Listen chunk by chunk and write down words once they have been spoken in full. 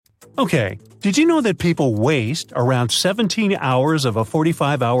Okay, did you know that people waste around 17 hours of a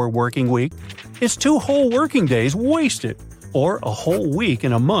 45-hour working week? It's 2 whole working days wasted, or a whole week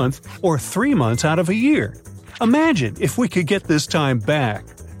in a month, or 3 months out of a year. Imagine if we could get this time back.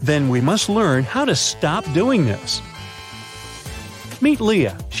 Then we must learn how to stop doing this. Meet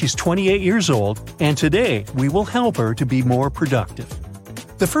Leah. She's 28 years old, and today we will help her to be more productive.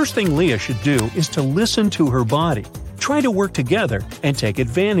 The first thing Leah should do is to listen to her body. Try to work together and take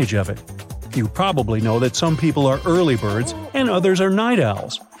advantage of it. You probably know that some people are early birds and others are night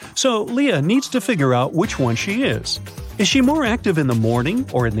owls. So Leah needs to figure out which one she is. Is she more active in the morning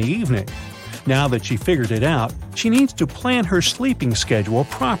or in the evening? Now that she figured it out, she needs to plan her sleeping schedule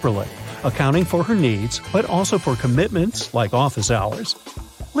properly, accounting for her needs but also for commitments like office hours.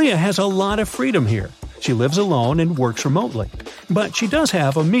 Leah has a lot of freedom here. She lives alone and works remotely. But she does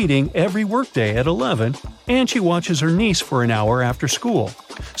have a meeting every workday at 11, and she watches her niece for an hour after school.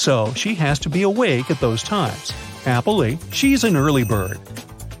 So she has to be awake at those times. Happily, she's an early bird.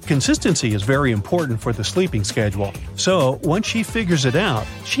 Consistency is very important for the sleeping schedule, so once she figures it out,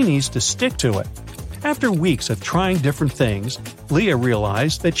 she needs to stick to it. After weeks of trying different things, Leah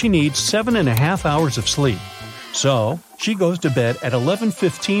realized that she needs 7.5 hours of sleep. So she goes to bed at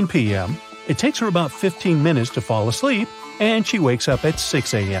 11:15 p.m., it takes her about 15 minutes to fall asleep, and she wakes up at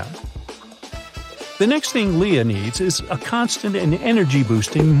 6 a.m. The next thing Leah needs is a constant and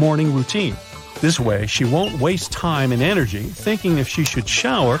energy-boosting morning routine. This way, she won't waste time and energy thinking if she should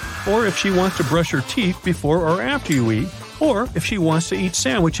shower, or if she wants to brush her teeth before or after you eat, or if she wants to eat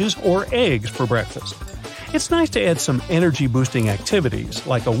sandwiches or eggs for breakfast. It's nice to add some energy-boosting activities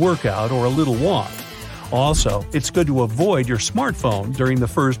like a workout or a little walk. Also, it's good to avoid your smartphone during the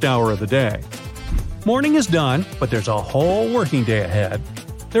first hour of the day. Morning is done, but there's a whole working day ahead.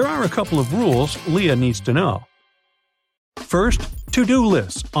 There are a couple of rules Leah needs to know. First, to-do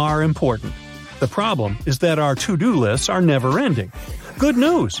lists are important. The problem is that our to-do lists are never-ending. Good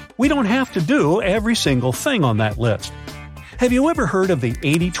news! We don't have to do every single thing on that list. Have you ever heard of the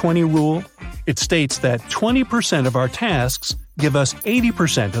 80-20 rule? It states that 20% of our tasks give us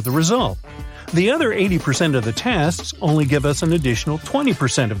 80% of the result. The other 80% of the tasks only give us an additional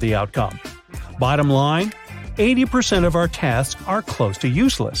 20% of the outcome. Bottom line, 80% of our tasks are close to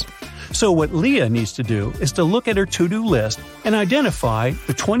useless. So what Leah needs to do is to look at her to-do list and identify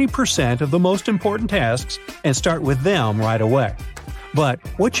the 20% of the most important tasks and start with them right away. But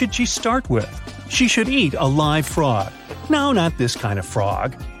what should she start with? She should eat a live frog. No, not this kind of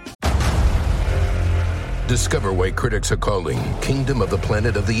frog. Discover why critics are calling Kingdom of the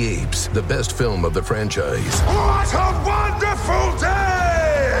Planet of the Apes the best film of the franchise. What a wonderful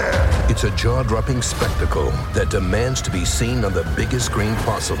day! It's a jaw-dropping spectacle that demands to be seen on the biggest screen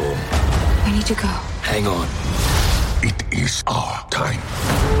possible. We need to go. Hang on. It is our time.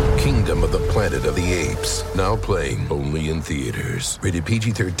 Kingdom of the Planet of the Apes. Now playing only in theaters. Rated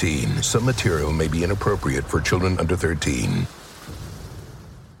PG-13. Some material may be inappropriate for children under 13.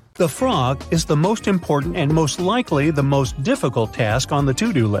 The frog is the most important and most likely the most difficult task on the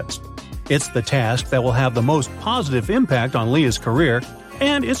to-do list. It's the task that will have the most positive impact on Leah's career,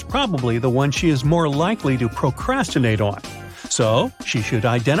 and it's probably the one she is more likely to procrastinate on. So, she should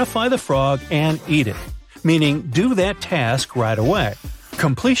identify the frog and eat it, meaning do that task right away.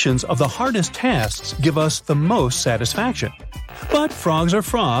 Completions of the hardest tasks give us the most satisfaction. But frogs are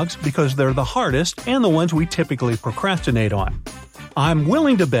frogs because they're the hardest and the ones we typically procrastinate on. I'm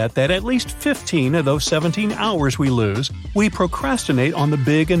willing to bet that at least 15 of those 17 hours we lose, we procrastinate on the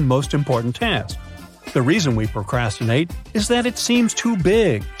big and most important task. The reason we procrastinate is that it seems too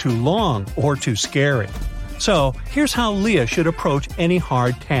big, too long, or too scary. So, here's how Leah should approach any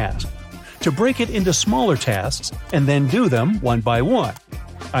hard task. To break it into smaller tasks and then do them one by one.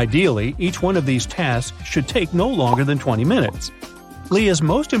 Ideally, each one of these tasks should take no longer than 20 minutes. Leah's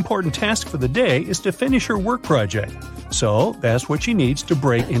most important task for the day is to finish her work project, so that's what she needs to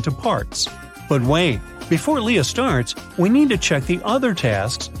break into parts. But wait, before Leah starts, we need to check the other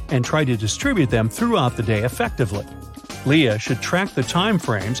tasks and try to distribute them throughout the day effectively. Leah should track the time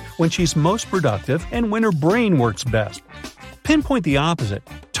frames when she's most productive and when her brain works best. Pinpoint the opposite,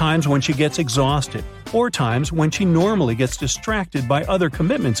 times when she gets exhausted, or times when she normally gets distracted by other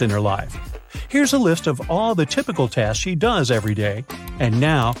commitments in her life. Here's a list of all the typical tasks she does every day, and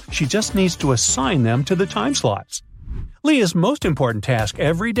now she just needs to assign them to the time slots. Leah's most important task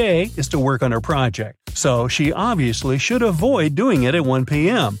every day is to work on her project, so she obviously should avoid doing it at 1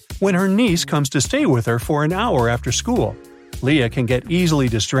 p.m., when her niece comes to stay with her for an hour after school. Leah can get easily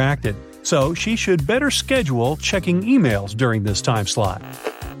distracted, so she should better schedule checking emails during this time slot.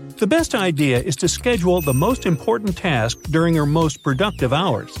 The best idea is to schedule the most important task during her most productive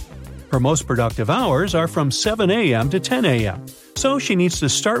hours. Her most productive hours are from 7 a.m. to 10 a.m., so she needs to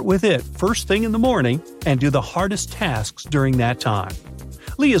start with it first thing in the morning and do the hardest tasks during that time.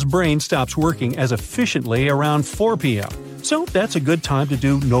 Leah's brain stops working as efficiently around 4 p.m., so that's a good time to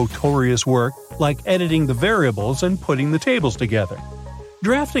do notorious work like editing the variables and putting the tables together.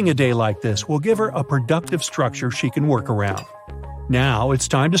 Drafting a day like this will give her a productive structure she can work around. Now it's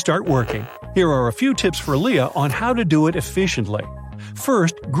time to start working. Here are a few tips for Leah on how to do it efficiently.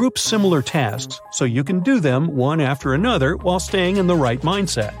 First, group similar tasks so you can do them one after another while staying in the right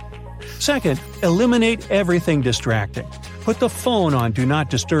mindset. Second, eliminate everything distracting. Put the phone on Do Not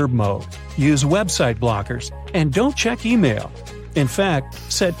Disturb mode, use website blockers, and don't check email. In fact,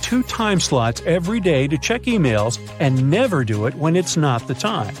 set 2 time slots every day to check emails and never do it when it's not the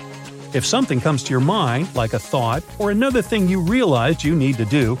time. If something comes to your mind, like a thought or another thing you realized you need to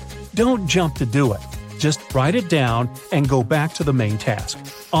do, don't jump to do it. Just write it down and go back to the main task.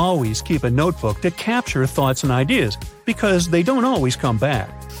 Always keep a notebook to capture thoughts and ideas, because they don't always come back.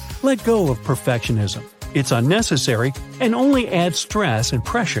 Let go of perfectionism. It's unnecessary and only adds stress and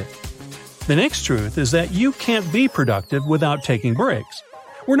pressure. The next truth is that you can't be productive without taking breaks.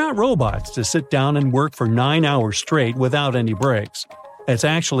 We're not robots to sit down and work for 9 hours straight without any breaks. That's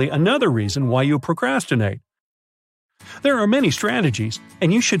actually another reason why you procrastinate. There are many strategies,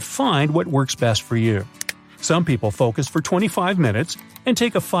 and you should find what works best for you. Some people focus for 25 minutes and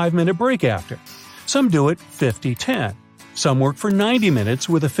take a 5-minute break after. Some do it 50-10. Some work for 90 minutes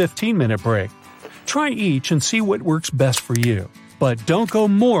with a 15-minute break. Try each and see what works best for you. But don't go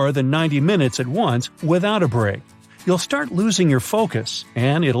more than 90 minutes at once without a break. You'll start losing your focus,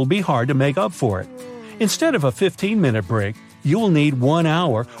 and it'll be hard to make up for it. Instead of a 15-minute break, you'll need 1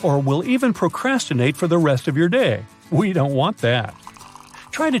 hour or will even procrastinate for the rest of your day. We don't want that.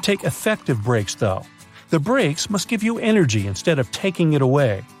 Try to take effective breaks, though. The breaks must give you energy instead of taking it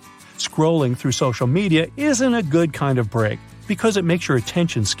away. Scrolling through social media isn't a good kind of break because it makes your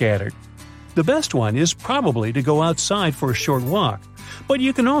attention scattered. The best one is probably to go outside for a short walk, but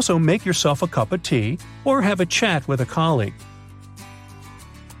you can also make yourself a cup of tea or have a chat with a colleague.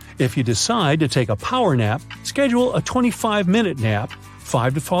 If you decide to take a power nap, schedule a 25-minute nap,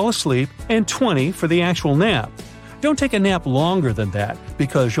 5 to fall asleep, and 20 for the actual nap. Don't take a nap longer than that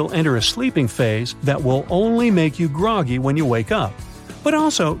because you'll enter a sleeping phase that will only make you groggy when you wake up. But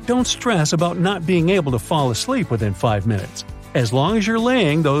also, don't stress about not being able to fall asleep within 5 minutes. As long as you're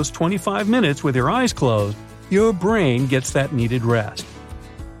laying those 25 minutes with your eyes closed, your brain gets that needed rest.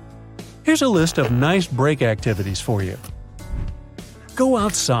 Here's a list of nice break activities for you. Go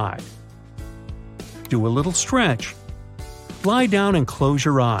outside. Do a little stretch. Lie down and close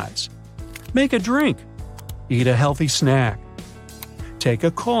your eyes. Make a drink. Eat a healthy snack. Take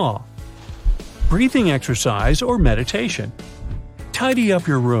a call. Breathing exercise or meditation. Tidy up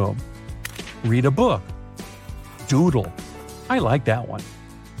your room. Read a book. Doodle. I like that one.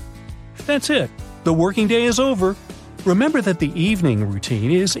 That's it. The working day is over. Remember that the evening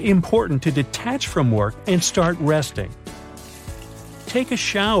routine is important to detach from work and start resting. Take a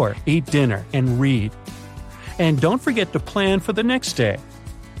shower, eat dinner, and read. And don't forget to plan for the next day.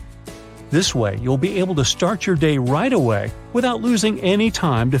 This way, you'll be able to start your day right away without losing any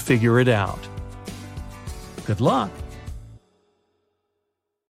time to figure it out. Good luck!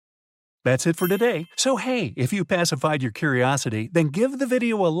 That's it for today. So hey, if you pacified your curiosity, then give the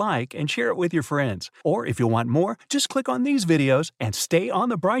video a like and share it with your friends. Or if you want more, just click on these videos and stay on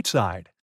the bright side.